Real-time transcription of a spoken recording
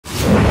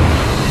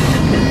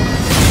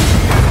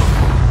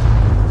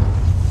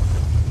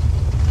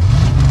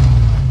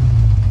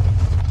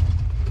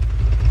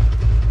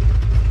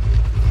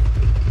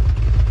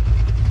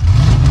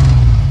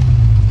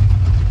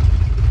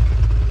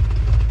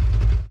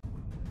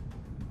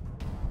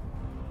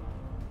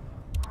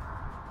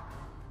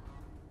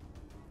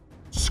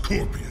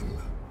Scorpion.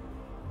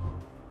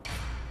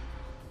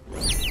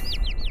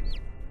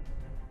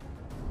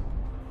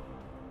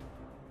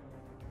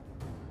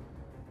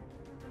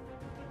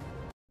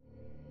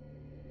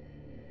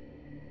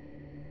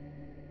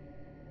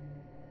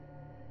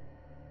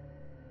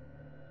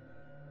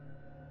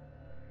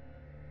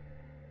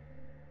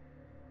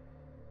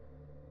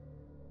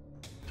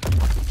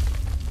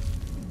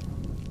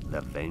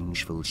 The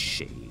vengeful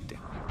shade.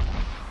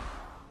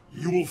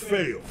 You will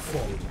fail,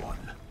 Fallen One.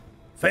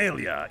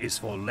 Failure is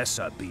for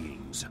lesser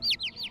beings.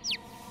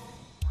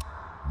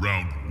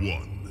 Round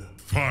 1.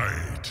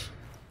 Fight!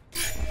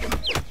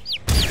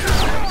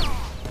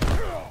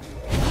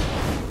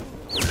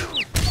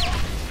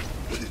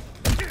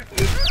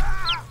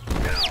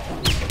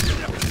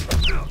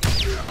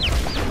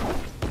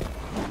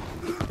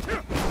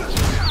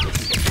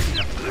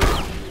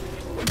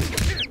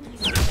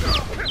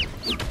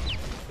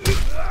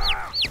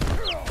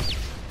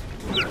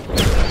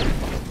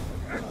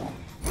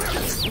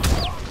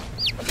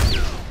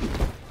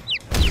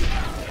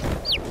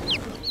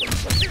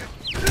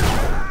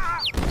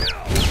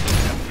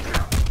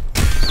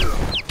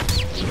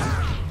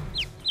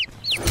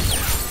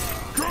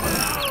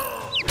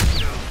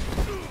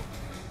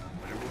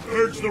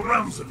 The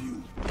rounds of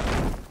you.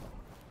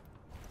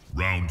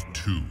 Round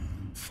 2.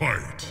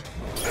 Fight.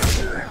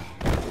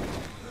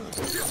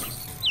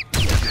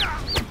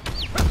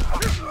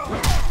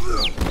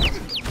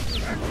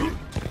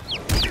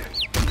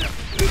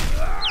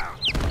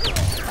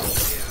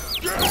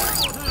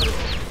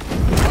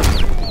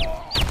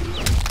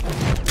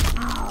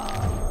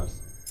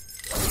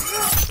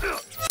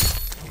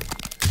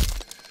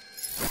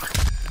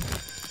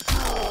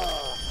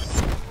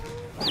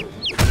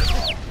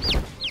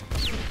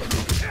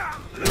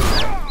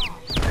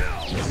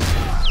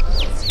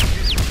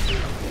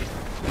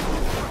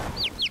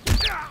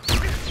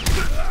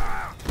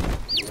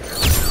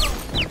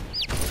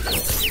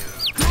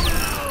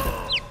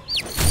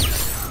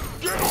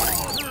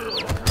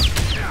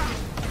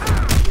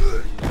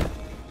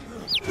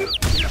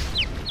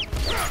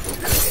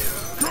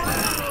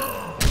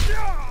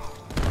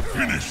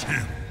 Finish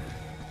him!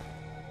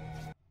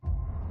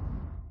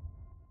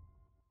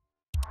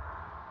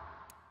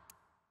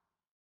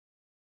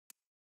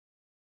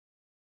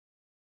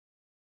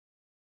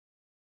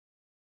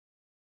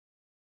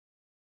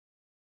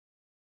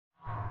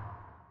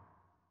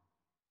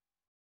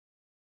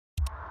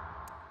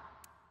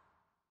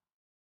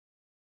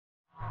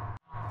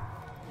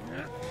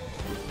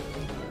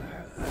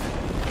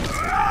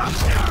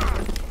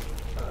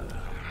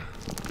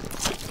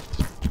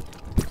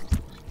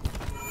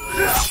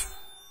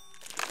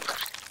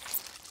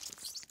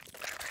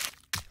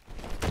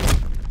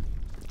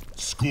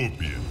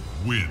 Scorpion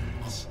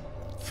wins.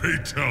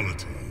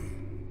 Fatality.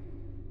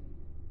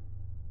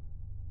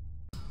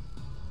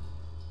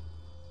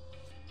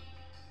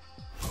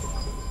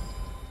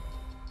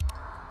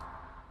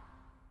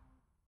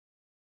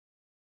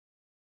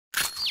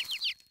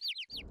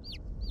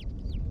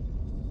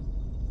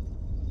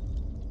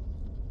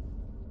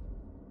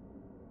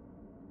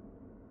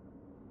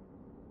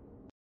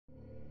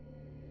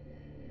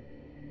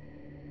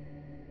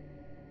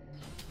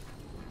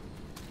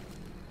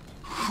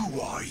 Who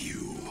are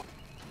you?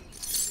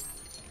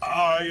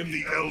 I am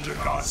the Elder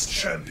God's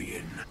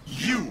champion.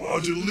 You are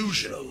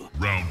delusional.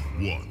 Round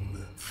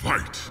 1.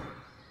 Fight.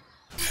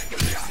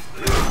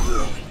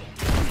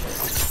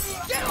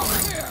 Get over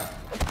here!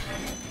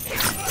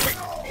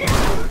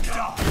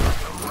 Die like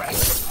the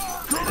rest.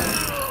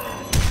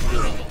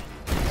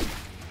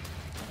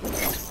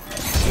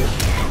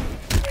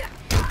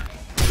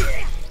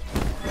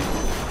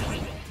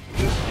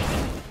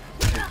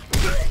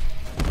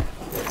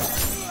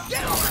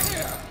 Get over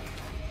here!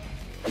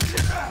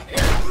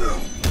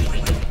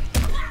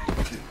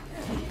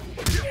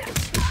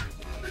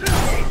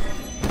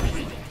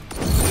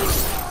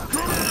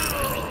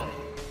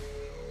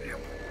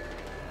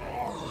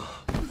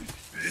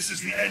 This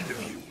is the end of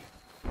you.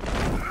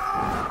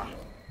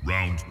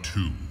 Round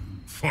 2.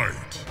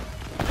 Fight.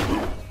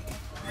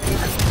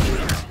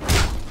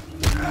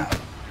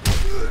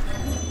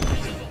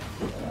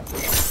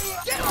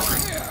 Get over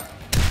here!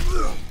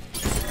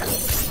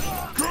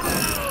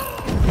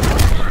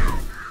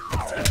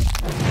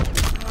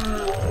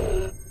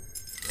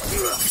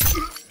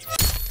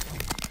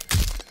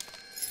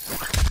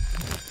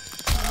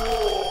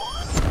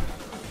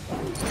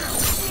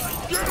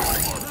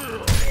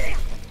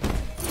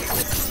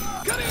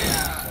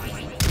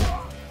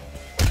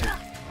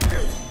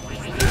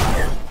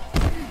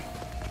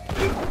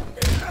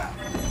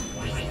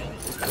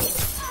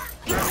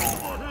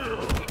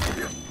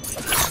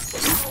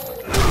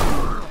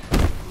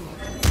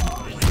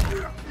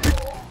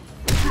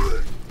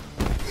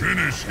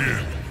 Finish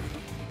him.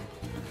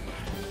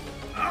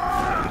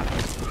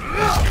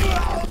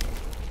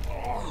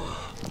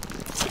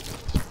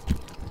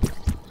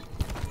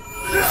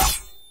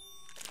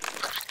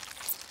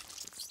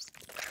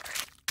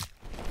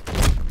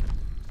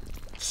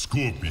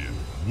 Scorpion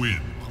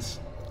wins.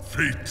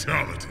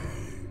 Fatality.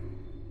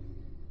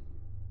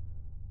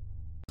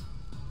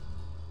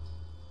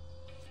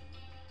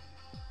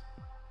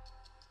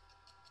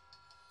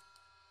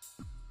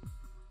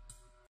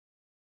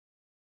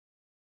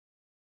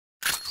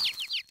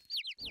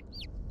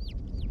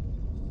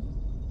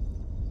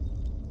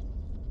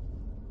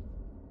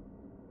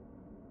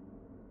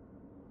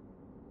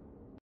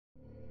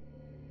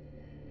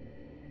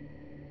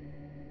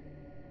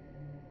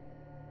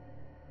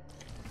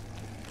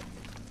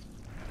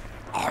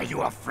 are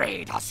you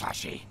afraid,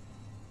 Hasashi?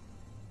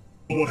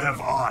 What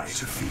have I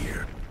to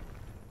fear?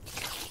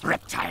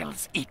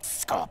 Reptiles eat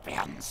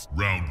scorpions.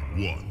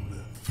 Round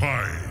 1.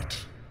 Fight!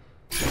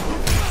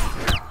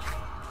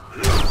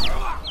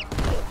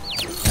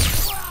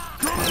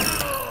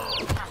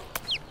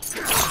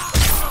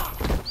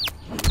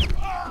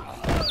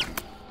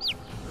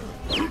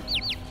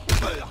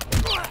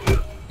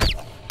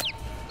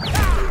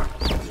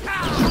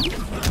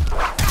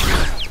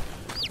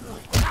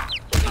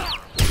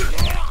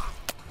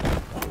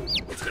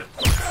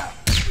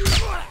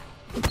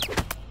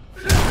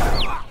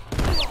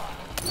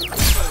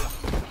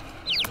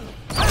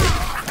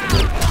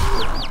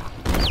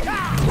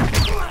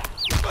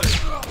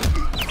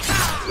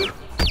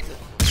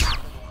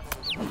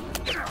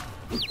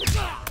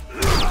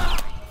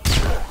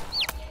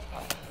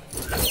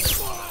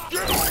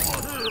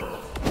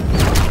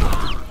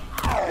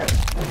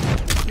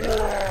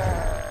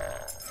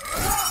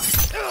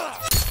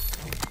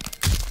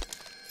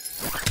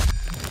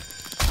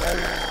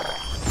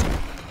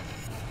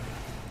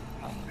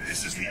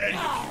 This is the end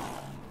of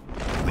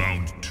you.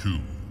 Round 2.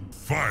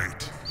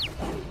 Fight!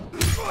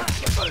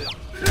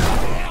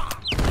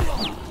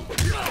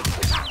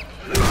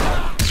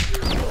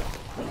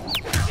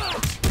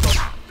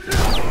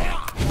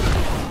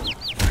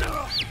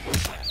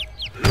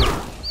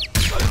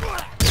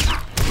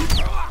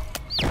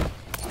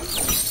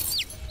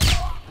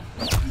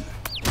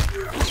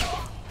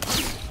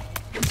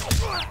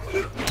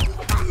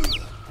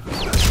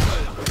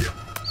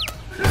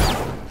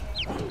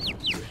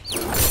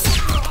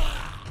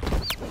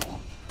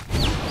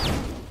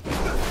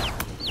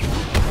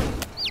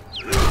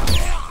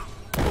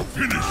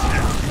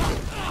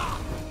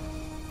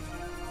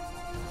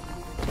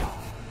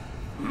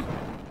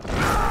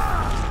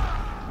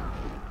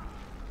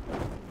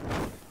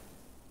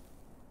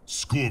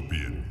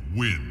 Scorpion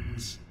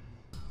wins.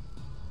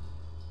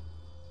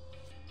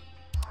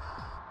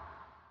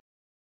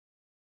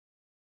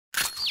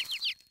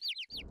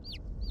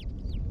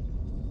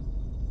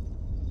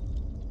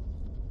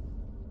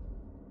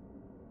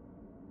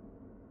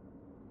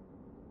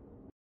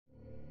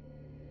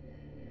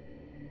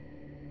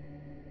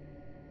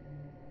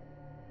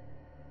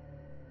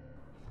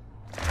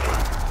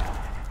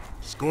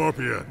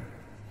 Scorpion!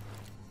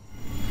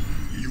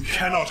 You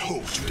cannot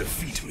hope to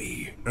defeat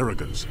me.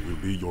 Arrogance will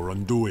be your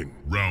undoing.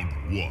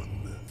 Round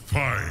 1.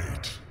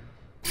 Fight!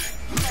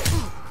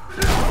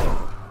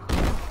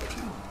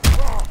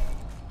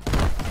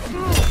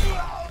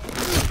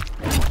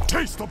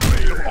 Taste the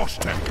blade of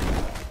Oshtek!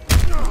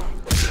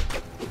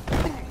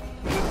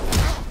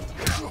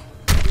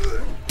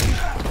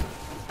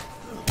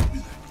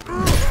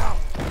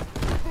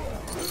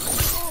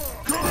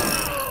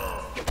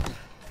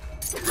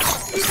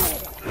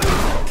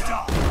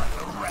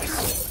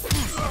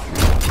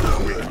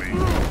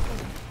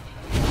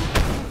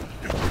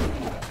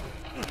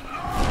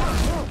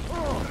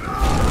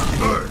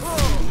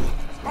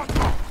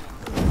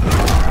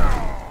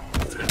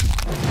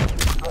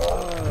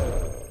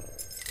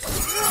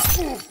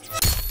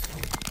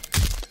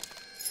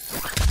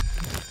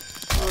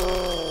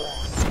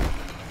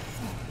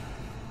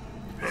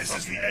 This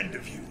is the end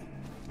of you.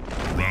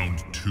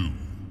 Round 2.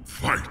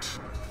 Fight!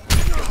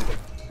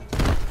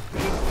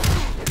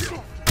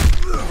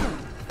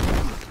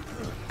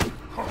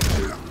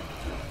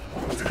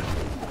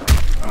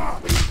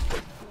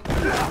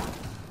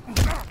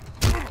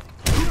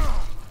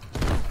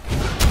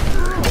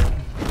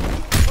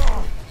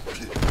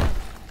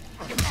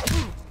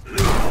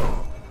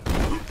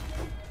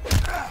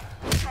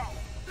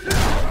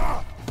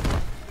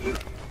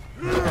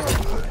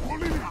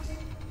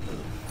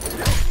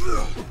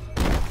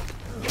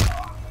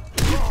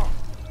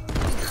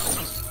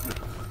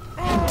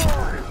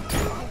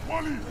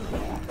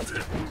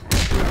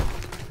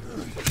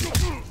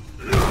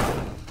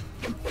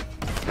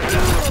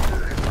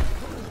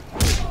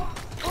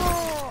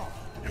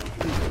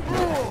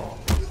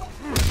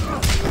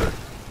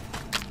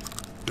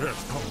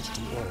 Death comes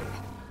to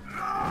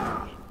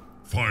all.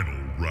 Final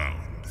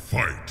round.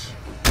 Fight!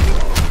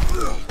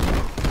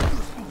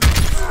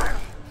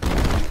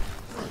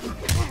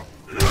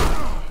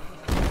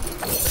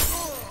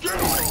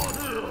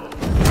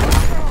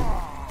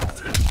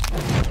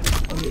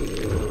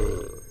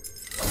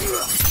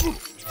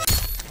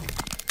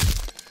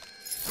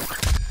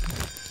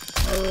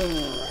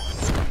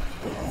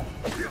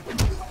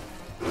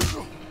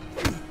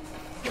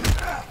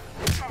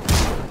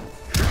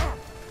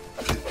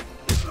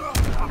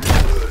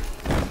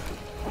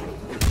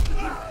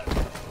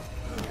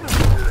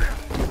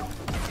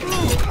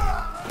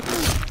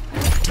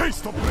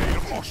 Taste the blade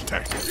of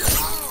Oshtek!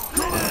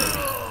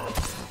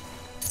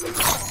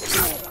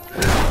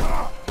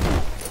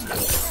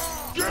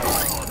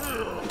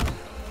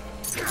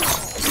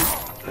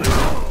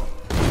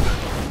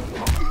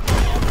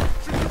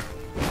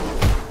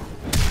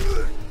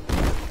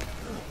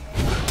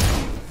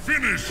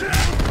 Finish him!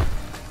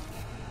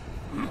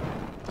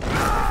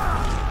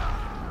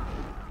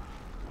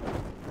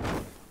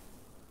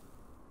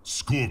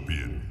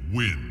 Scorpion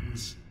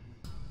wins.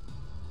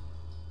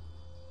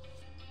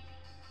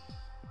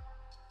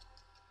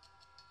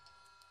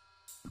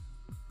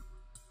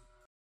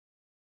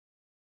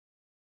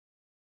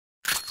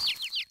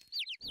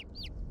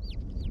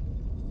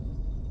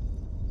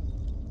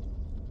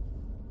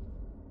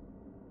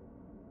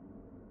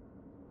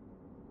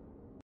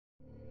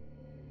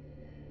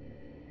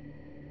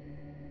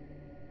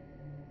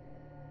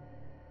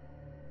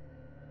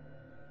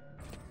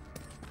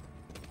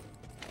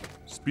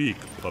 Speak,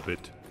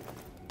 puppet.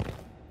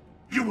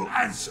 You will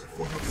answer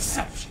for your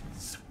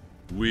deceptions.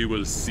 We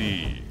will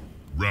see.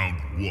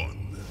 Round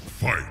 1.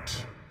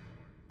 Fight.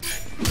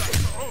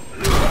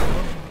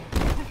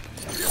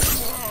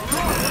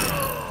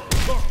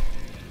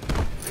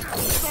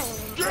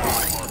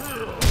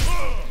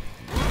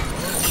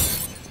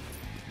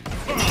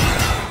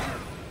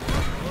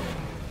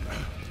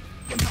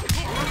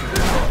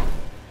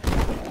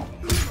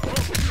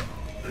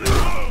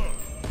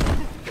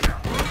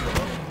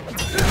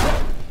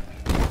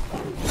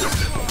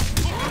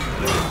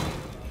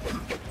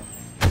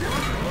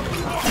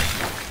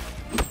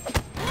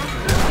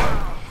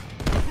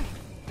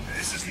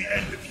 This is the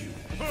end of you.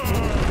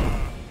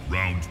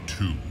 Round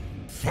 2.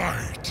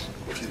 Fight.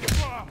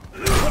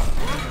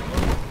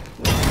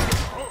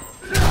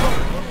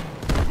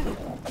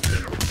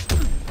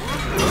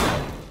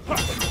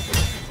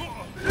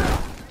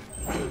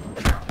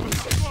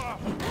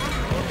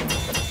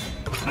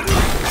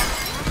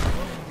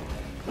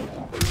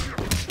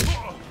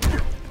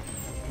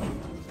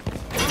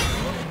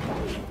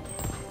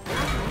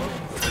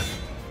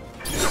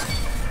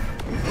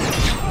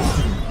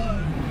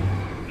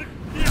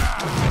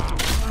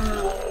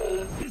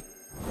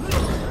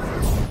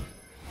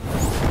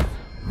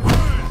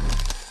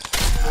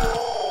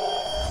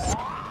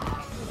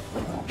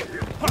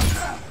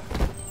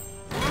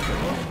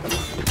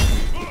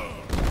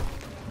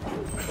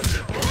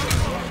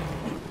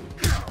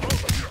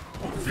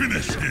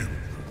 Finish him!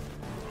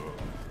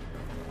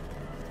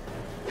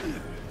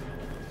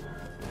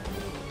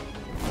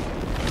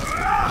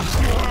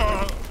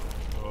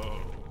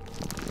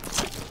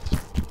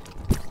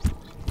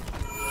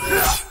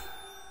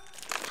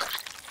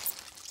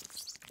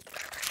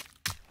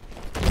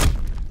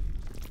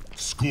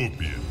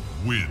 Scorpion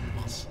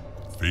wins.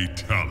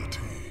 Fatality.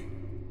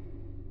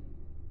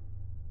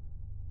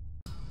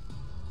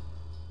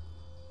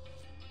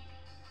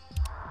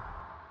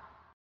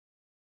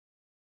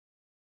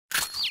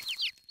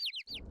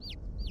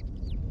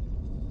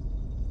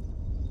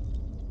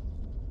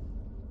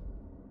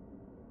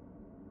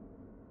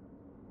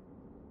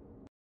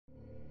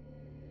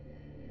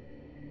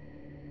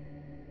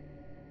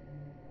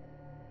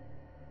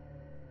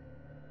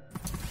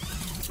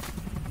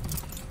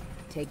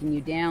 Taking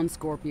you down,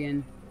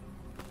 Scorpion.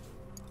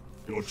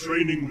 Your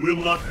training will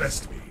not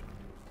best me.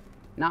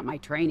 Not my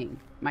training,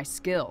 my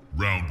skill.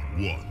 Round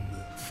 1.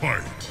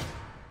 Fight.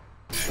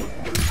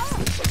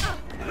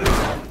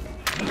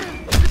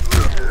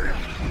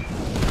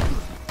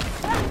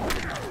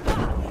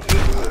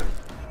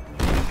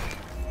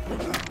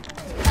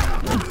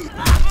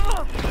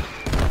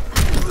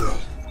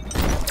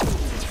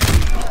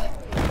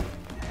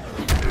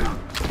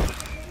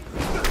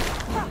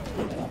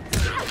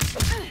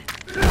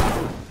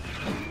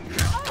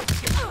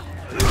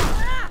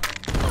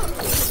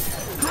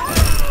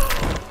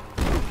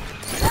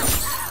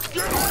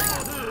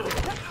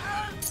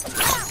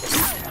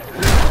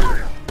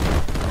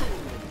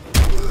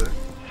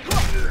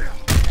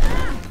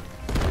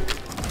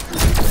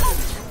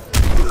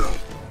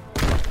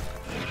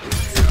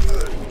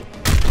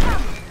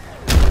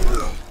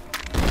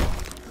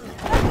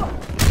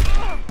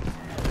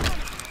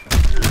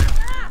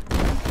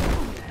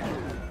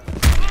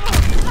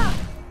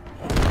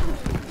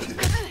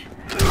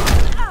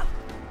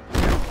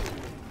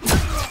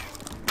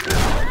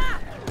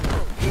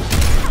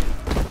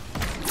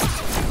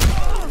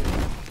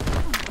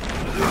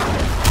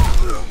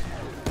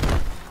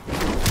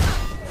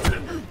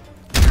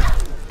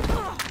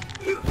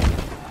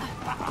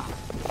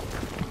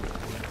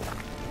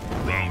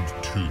 Round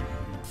 2.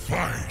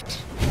 Fight!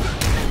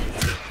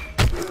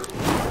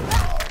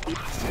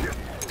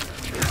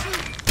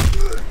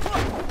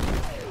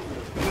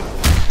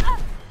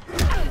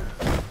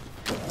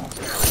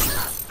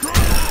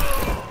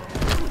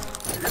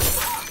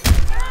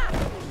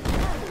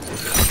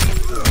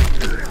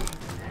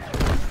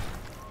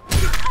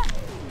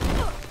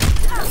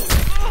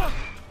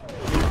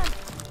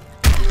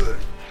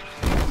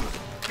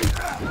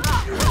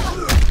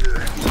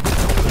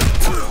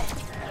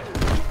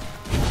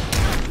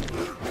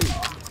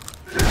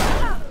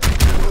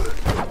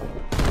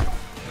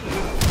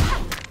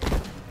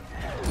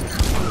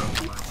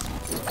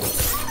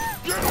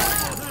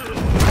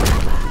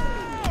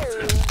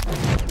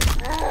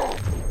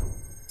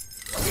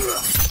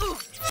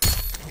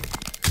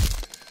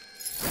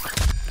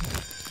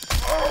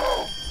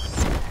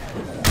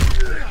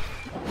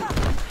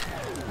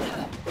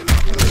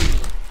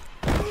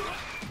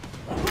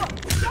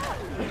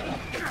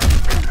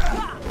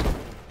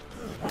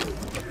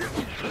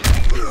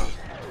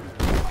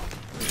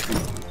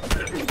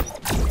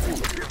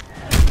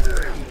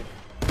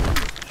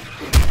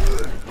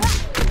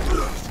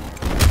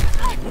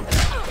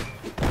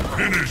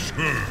 Finish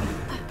her!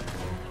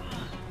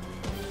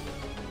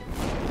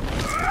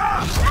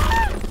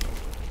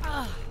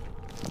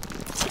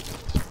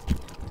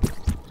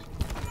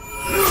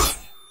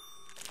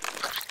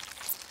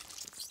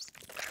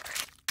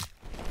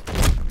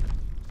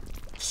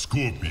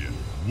 Scorpion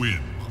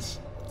wins.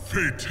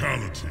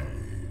 Fatality.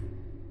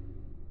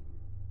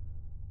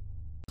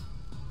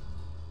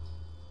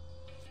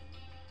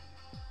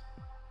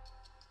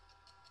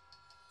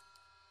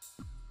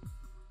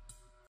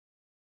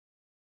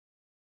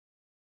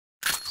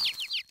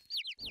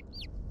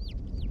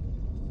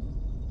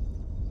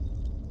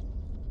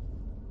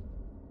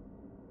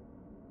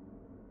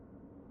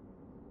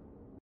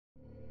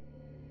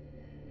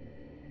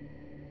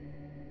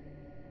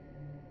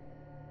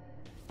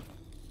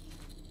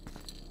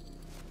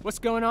 What's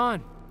going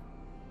on?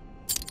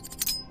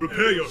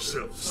 Prepare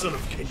yourself, son of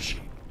Kenshi.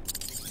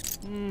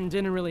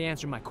 Didn't really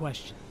answer my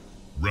question.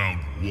 Round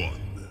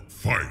 1.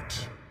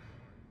 Fight.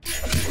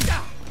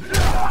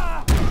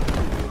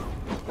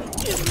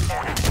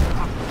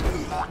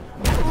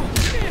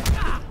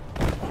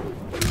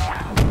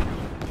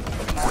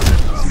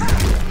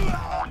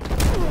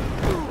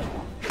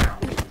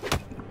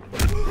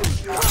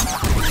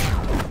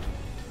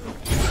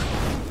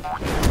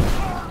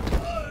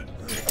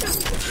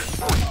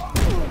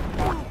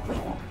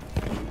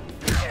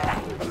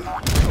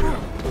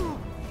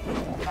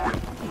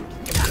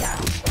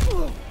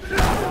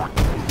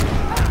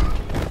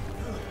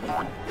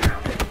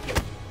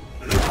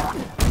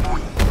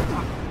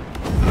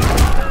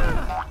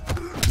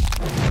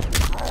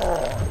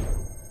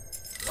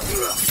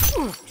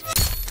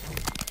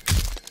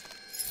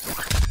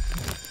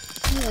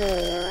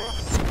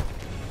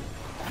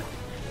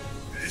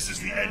 This is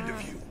the end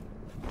of you.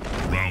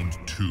 Round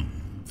 2.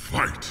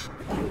 Fight.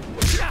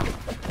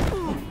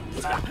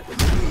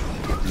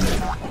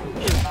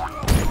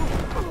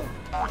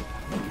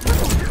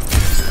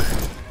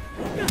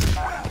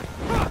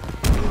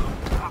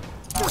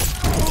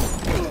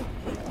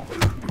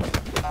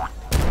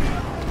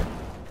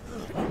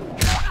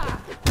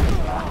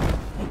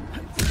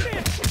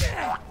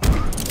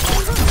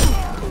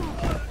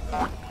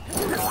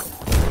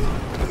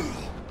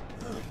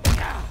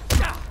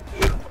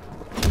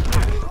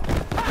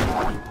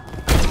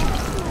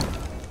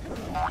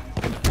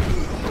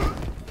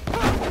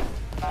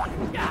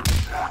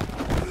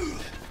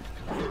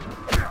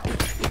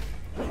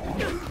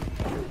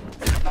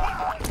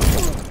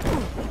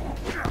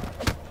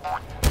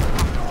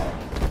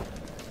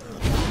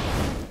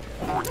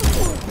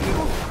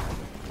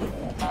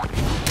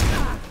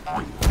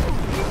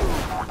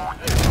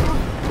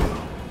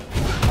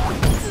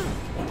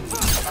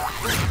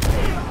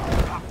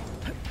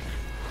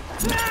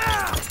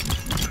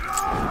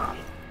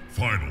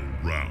 Final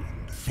round.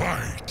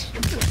 Fight.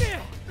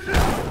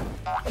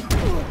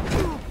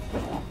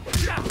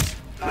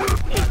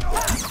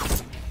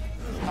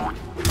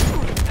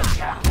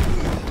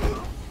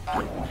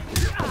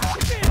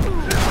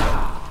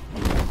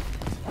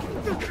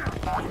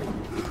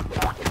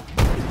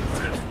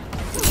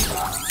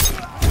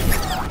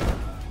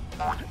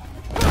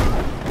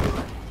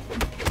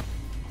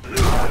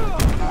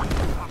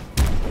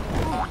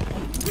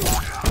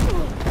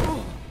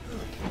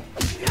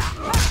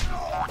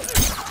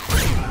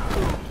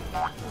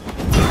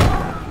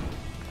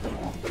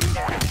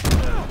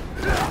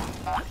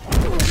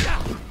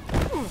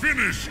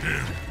 Finish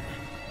him!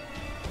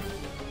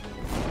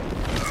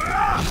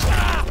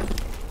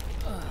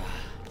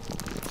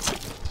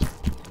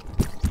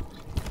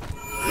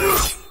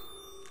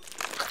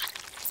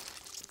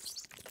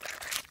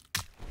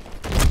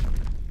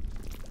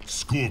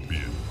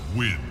 Scorpion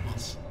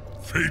wins.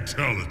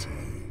 Fatality.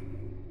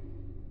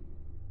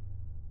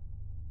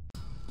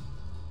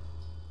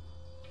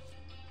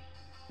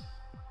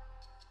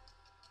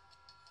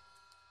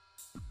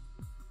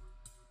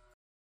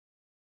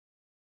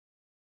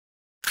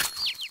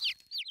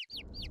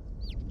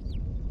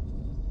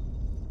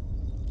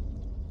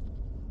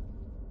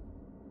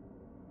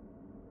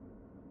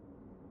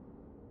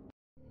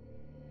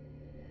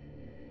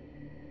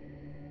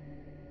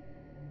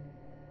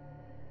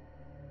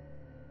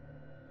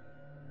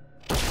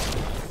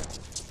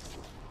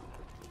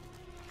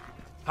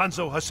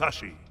 Hanzo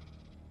Hasashi.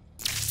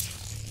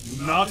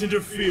 Do not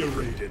interfere,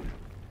 Raiden.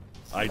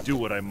 I do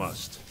what I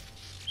must.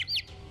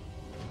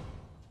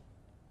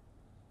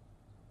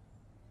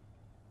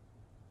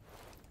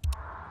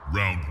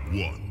 Round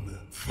 1.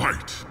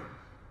 Fight.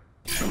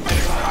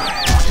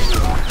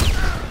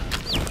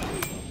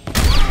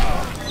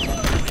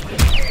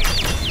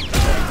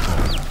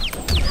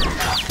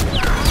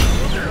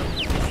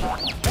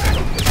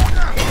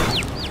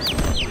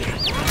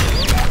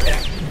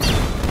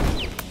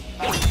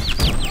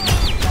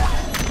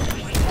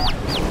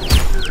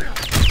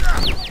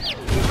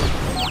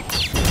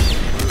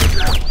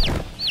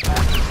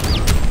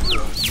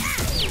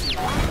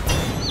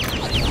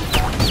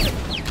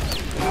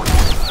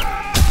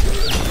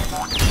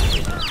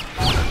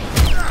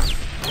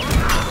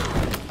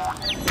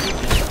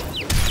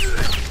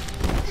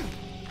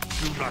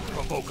 Do not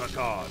provoke a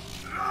god.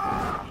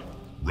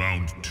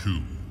 Round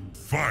 2.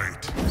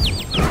 Fight.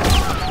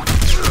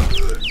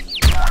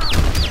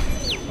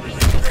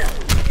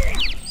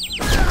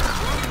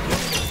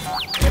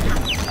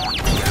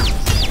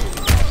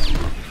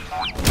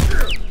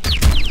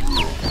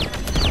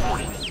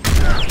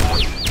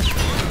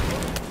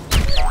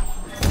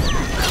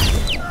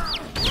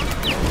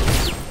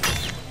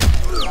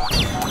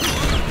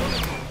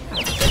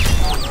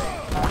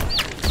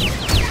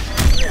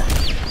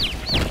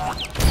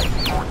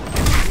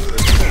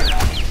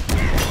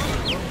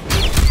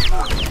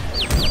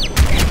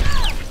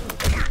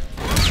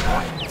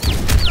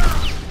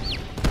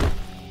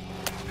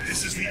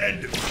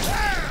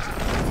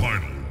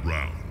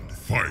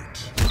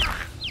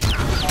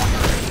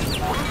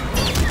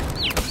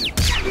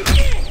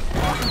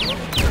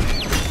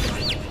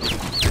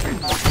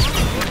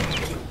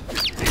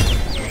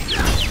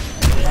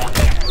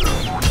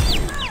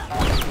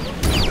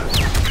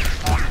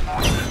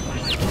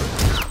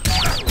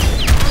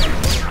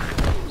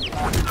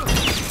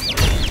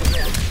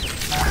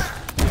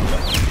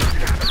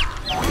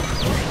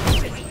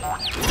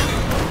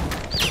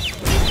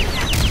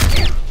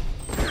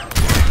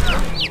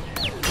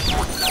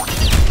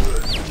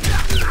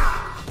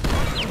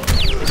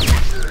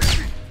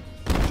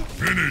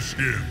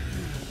 Finish him!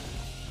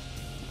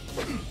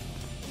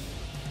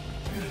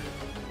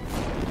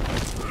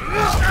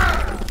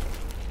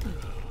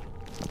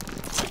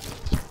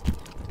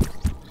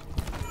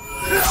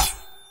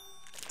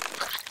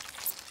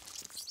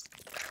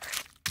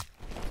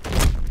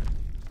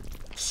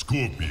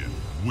 Scorpion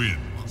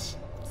wins.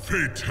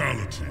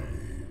 Fatality.